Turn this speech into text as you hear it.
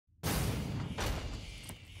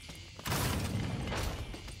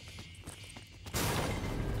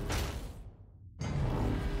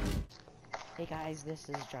Hey guys, this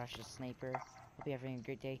is Josh the Sniper. Hope you're having a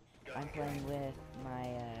great day. I'm playing with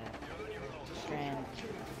my friend.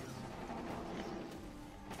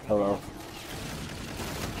 Hello.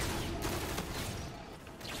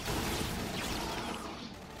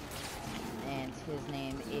 And his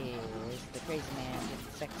name is the Crazy Man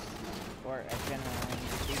 56, or a general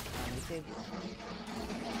name on YouTube.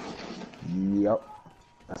 Yep,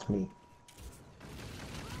 that's me.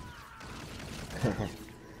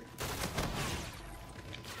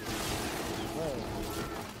 Whoa.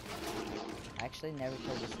 I actually never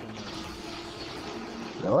played this game.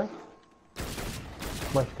 Really?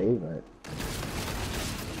 It's my favorite.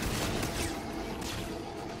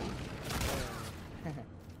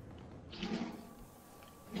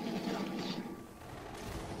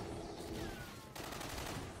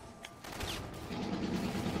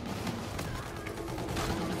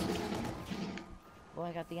 Well,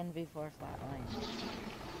 I got the NV4 flatline.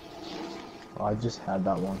 Oh, I just had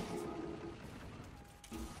that one.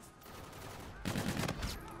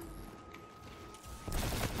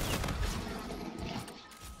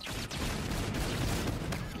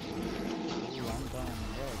 Ooh, I'm going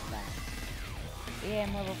really fast. Yeah,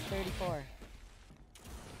 I'm level 34.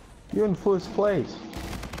 You're in first place.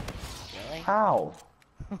 Really? How?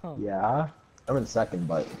 Yeah, I'm in second,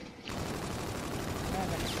 but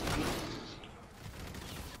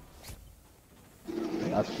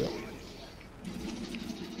that's good.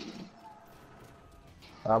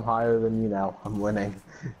 I'm higher than you now. I'm winning.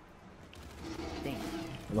 Dang.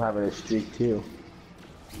 I'm having a streak too.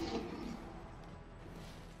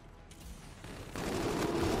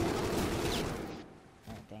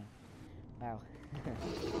 Oh, dang. Wow. I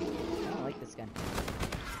don't like this gun.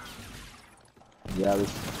 Yeah,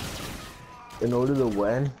 in order to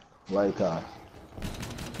win, like, you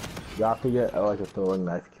have to get like a throwing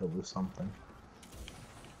knife kill or something.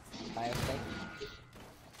 Bioscope?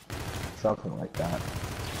 Something like that.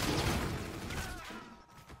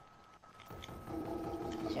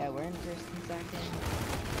 Yeah, we're in first and second.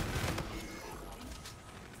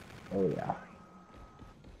 Oh yeah.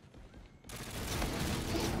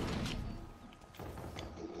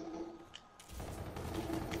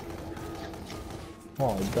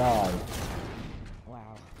 Oh my god.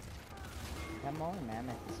 Wow. That Molar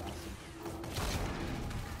Mammoth is awesome.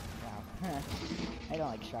 Wow. I don't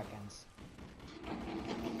like shotguns.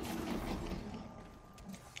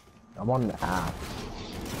 I'm on the app.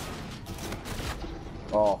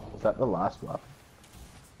 Oh, was that the last weapon?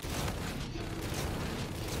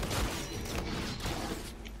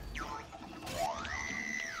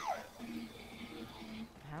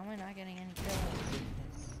 How am I not getting any kills with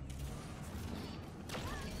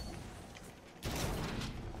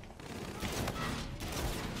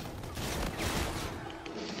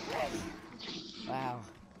this? Wow.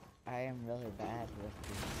 I am really bad with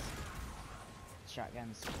these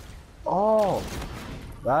shotguns. Oh!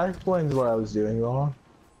 That explains what I was doing wrong.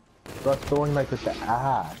 I was throwing like with the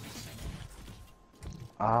axe.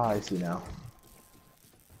 Ah, I see now.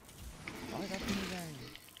 Oh, I got the new gun.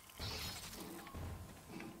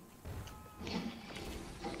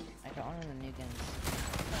 I got one of the new guns.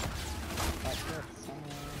 That's good.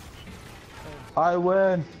 Somewhere. I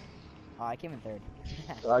win! Oh, I came in third.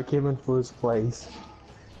 I came in first place.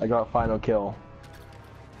 I got final kill.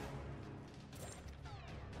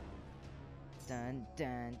 Dun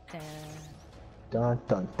dun dun. Dun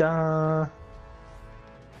dun dun!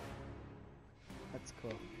 That's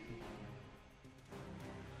cool.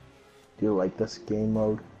 Do you like this game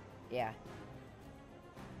mode? Yeah.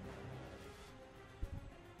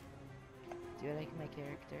 Do you like my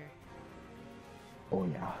character? Oh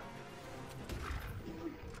yeah.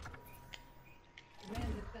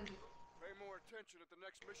 Pay more attention at the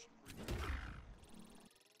next mission briefing.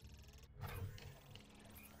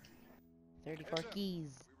 34 Heads up.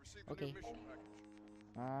 keys. We received a Okay. new mission package.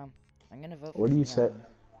 I'm gonna vote What for do you say? Leon.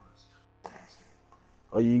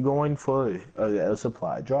 Are you going for a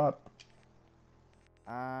supply drop?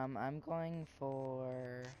 I'm going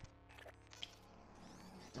for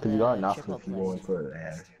Because you got the enough triple if you're play. going for it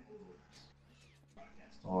there.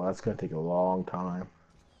 Oh, that's gonna take a long time.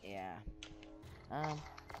 Yeah. Yeah,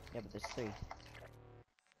 but there's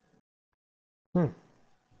 3.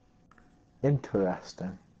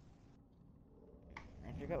 Interesting.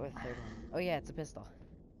 I forgot what the 3rd one. Oh yeah, it's a pistol.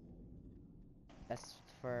 That's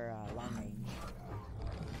for long range.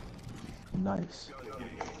 Nice.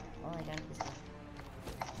 Oh, I got a pistol.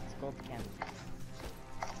 It's gold chem.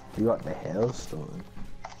 You got the hailstone.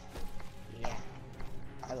 Yeah.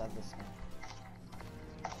 I love this gun.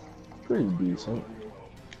 Pretty decent.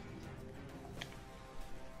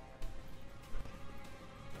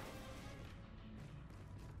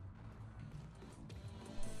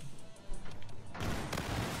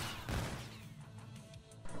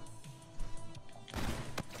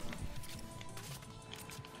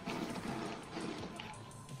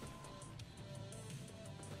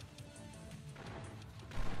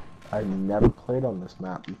 I never played on this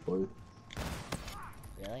map before.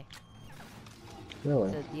 Really?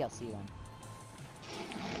 Really? It's a DLC one.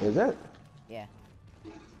 Is it? Yeah.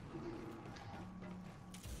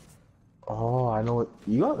 Oh, I know what.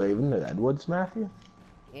 You got Raven at Edwards, Matthew?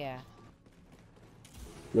 Yeah.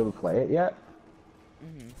 You ever play it yet?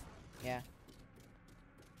 Yeah.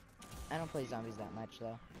 I don't play zombies that much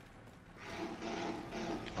though.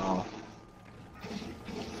 Oh. That's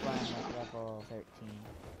why I'm like level 13.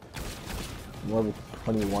 I'm level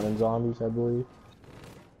 21 in zombies, I believe.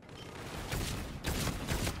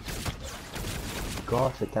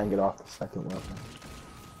 Gosh, I can't get off the second weapon.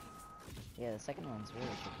 Yeah, the second one's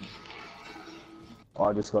really tricky. Oh,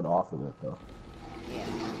 I just got off of it though. Yeah.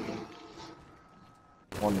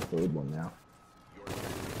 I'm on the third one now.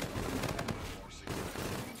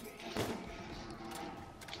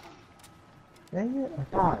 Dang it, I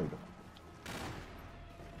died.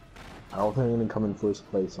 I don't think I'm gonna come in first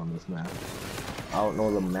place on this map. I don't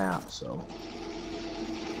know the map, so.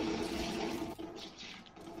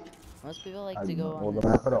 Most people like I to don't go know on the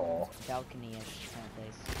this map at all. balcony-ish kind of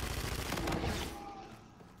place.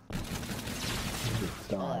 Just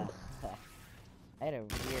died. I had a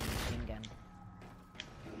weird machine gun.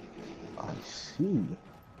 I see.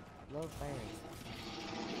 Low fire.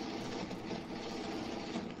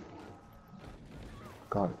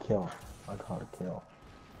 Got a kill. I got a kill.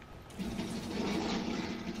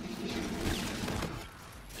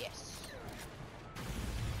 Yes.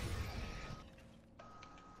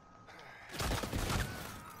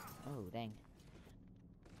 Oh, dang.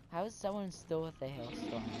 How is someone still with the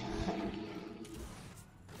hailstorm?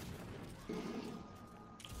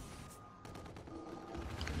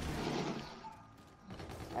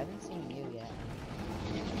 I haven't seen you yet.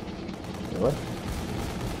 Really?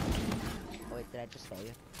 Oh wait, did I just tell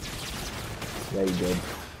you? Yeah, you did.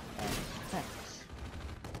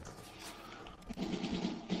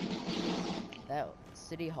 That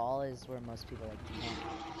City Hall is where most people like to camp.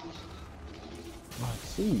 I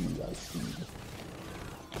see, I see.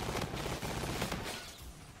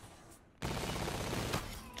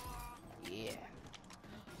 Yeah.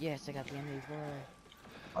 Yes, I got the MV4.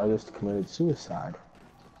 I just committed suicide.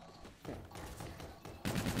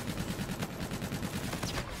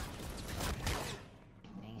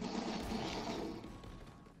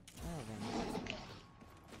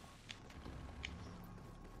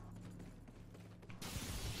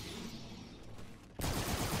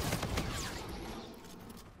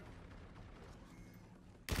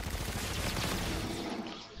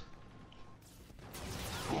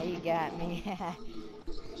 You got me.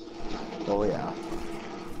 Oh yeah.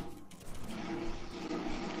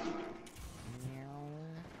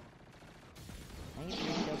 I need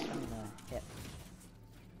 3 kills from the hip.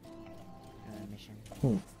 Mission.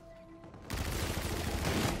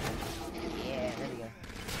 Yeah, there we go.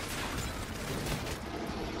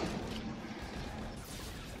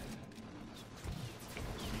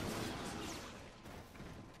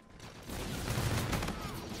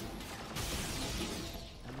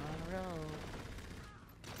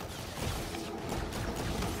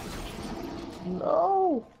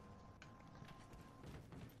 No!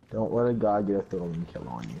 Don't let a guy get a throwing kill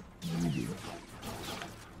on you. You do.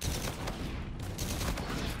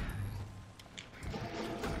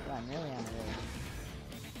 Well, I'm really on the road.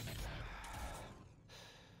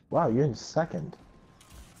 Wow, you're in second.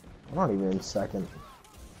 I'm not even in second.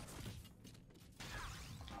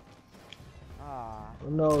 Aw. Oh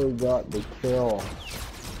no, he got the kill.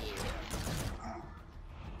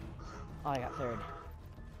 Oh, I got 3rd.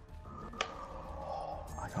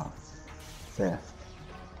 I got 5th.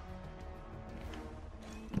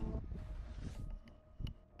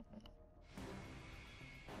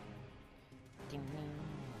 Ding, ding.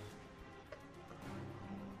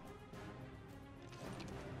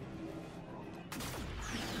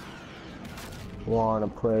 Wanna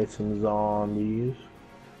play some zombies?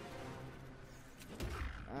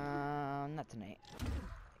 Not tonight.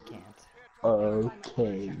 I can't.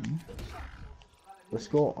 Okay. Let's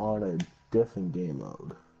go on a different game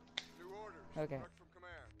mode. New orders. Okay. Back from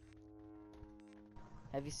command.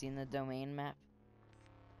 Have you seen the domain map?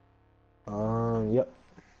 Yep.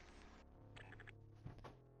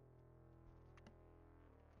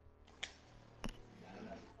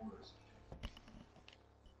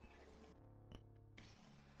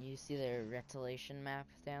 You see the retellation map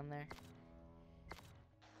down there?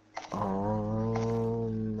 No,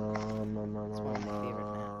 no, no, It's no, one of my favorite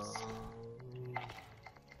no. maps.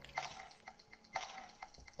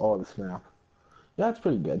 Oh, the snap. Yeah, it's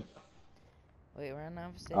pretty good. Wait, we're on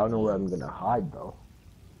opposite I don't know where I'm teams. gonna hide though.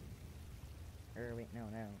 Or wait, no.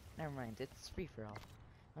 Never mind. It's free for all.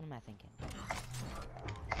 What am I thinking?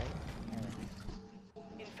 Right? No,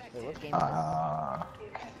 wait, what game is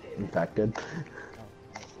this? Infected. Oh,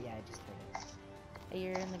 wait, yeah, I just heard it. Hey,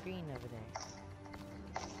 you're in the green over there.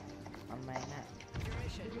 On my map.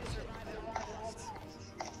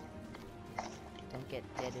 Don't get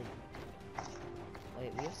deaded.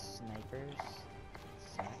 Wait, we have snipers?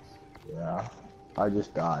 Sucks. Yeah. I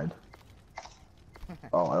just died.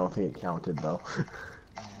 Oh, I don't think it counted though.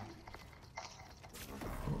 Yeah.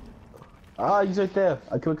 Ah, he's right there.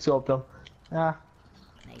 I quick scoped him. Ah.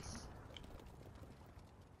 Nice.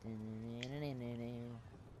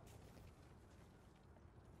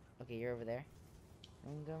 Okay, you're over there.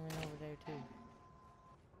 I'm going over there too.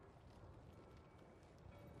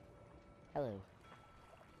 Hello.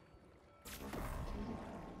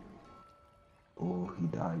 Oh, he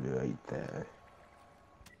died right there.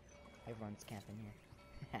 Everyone's camping here.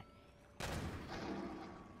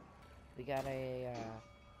 We got a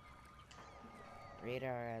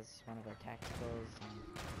radar as one of our tacticals, and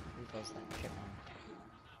we placed that ship on.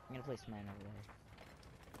 I'm gonna place mine over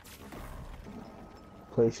there.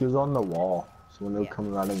 Place is on the wall, so when they'll Yeah.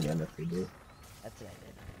 come running in if they do. That's what I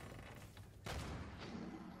did.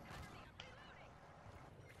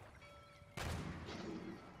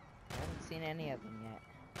 I haven't seen any of them yet.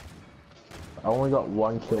 I only got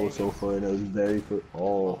one kill so far, and it was very quick.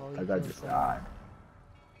 Oh, Oh, that you guy killed just someone. died.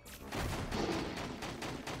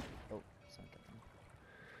 Oh, someone killed him.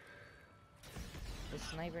 The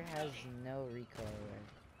sniper has no recoil or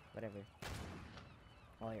whatever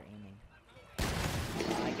while you're aiming.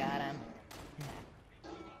 Oh, I got him.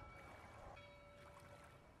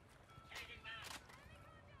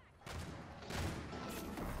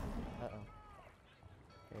 Uh-oh.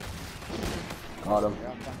 Got him. They're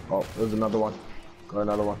all coming. Oh, there's another one. Got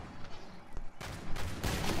another one.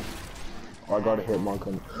 Oh, I got a hit mark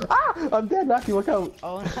on. Ah! I'm dead, Matthew, look out!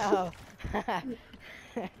 Oh no!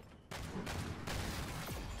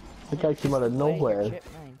 That guy came out of nowhere. Trip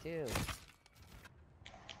mine too.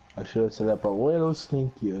 I should have set up a little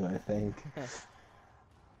sneakier, I think.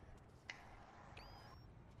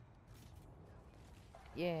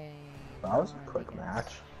 Yay! That was a come on, quick you guys.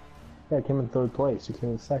 match. Yeah, I came in third place. You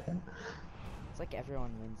came in second. It's like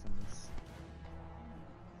everyone wins in this.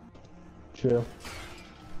 True.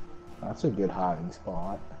 That's a good hiding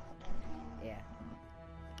spot. Yeah.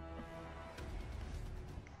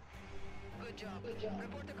 Good job.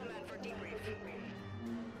 Report to command for debrief.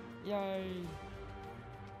 Yay!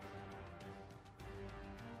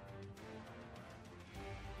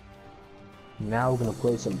 Now we're gonna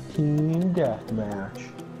play some team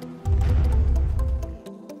deathmatch.